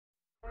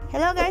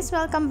Hello guys,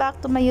 welcome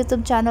back to my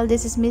YouTube channel.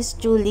 This is Miss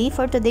Julie.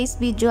 For today's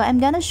video, I'm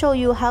gonna show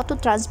you how to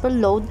transfer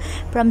load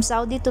from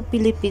Saudi to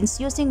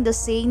Philippines using the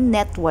ZAIN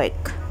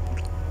network.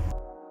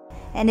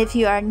 And if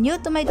you are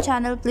new to my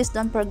channel, please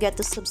don't forget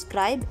to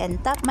subscribe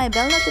and tap my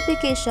bell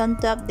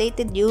notification to update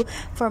you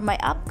for my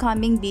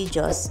upcoming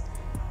videos.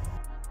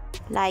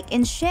 Like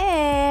and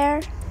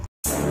share!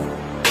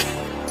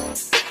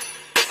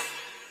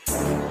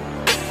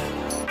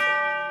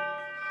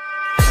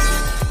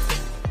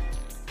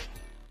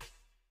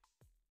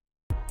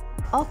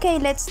 Okay,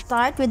 let's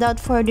start. Without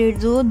further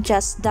ado,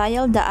 just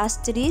dial the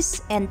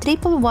asterisk and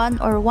 111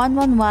 or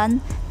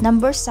 111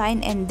 number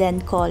sign and then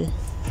call.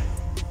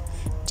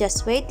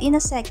 Just wait in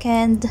a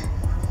second.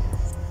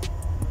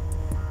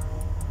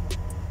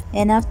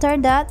 And after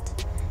that,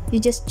 you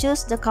just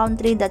choose the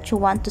country that you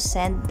want to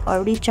send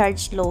or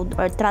recharge load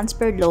or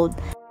transfer load.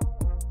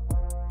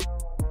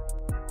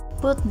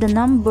 Put the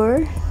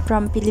number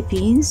from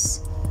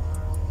Philippines.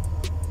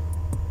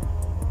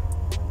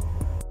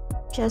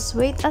 Just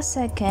wait a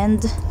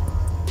second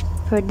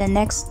for the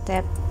next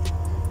step.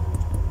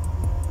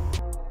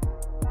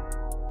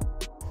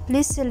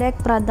 Please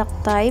select product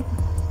type,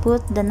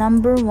 put the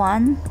number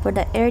 1 for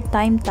the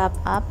airtime top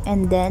up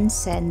and then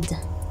send.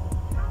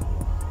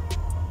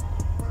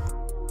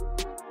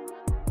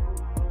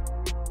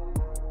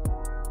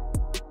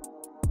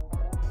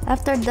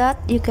 After that,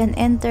 you can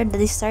enter the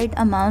desired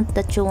amount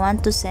that you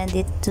want to send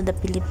it to the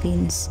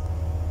Philippines.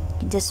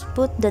 You just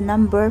put the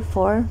number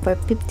 4 for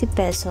 50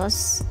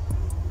 pesos.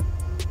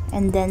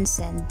 And then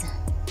send.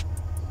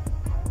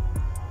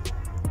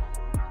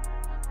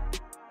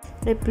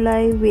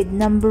 Reply with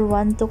number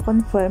 1 to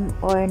confirm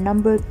or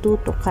number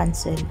 2 to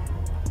cancel.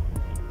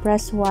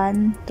 Press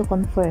 1 to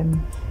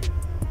confirm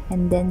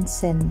and then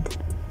send.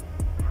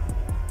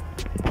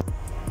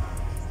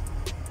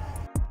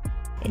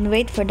 And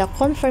wait for the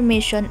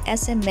confirmation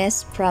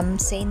SMS from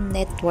ZAIN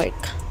network.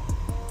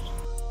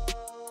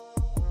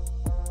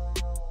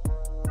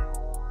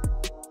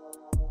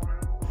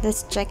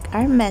 Let's check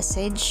our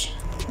message.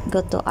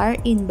 Go to our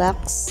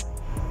inbox.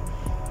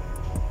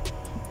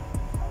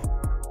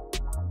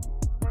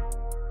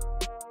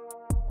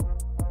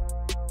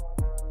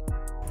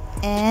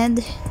 And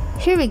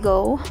here we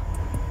go.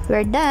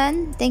 We're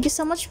done. Thank you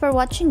so much for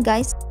watching,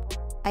 guys.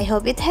 I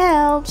hope it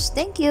helps.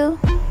 Thank you.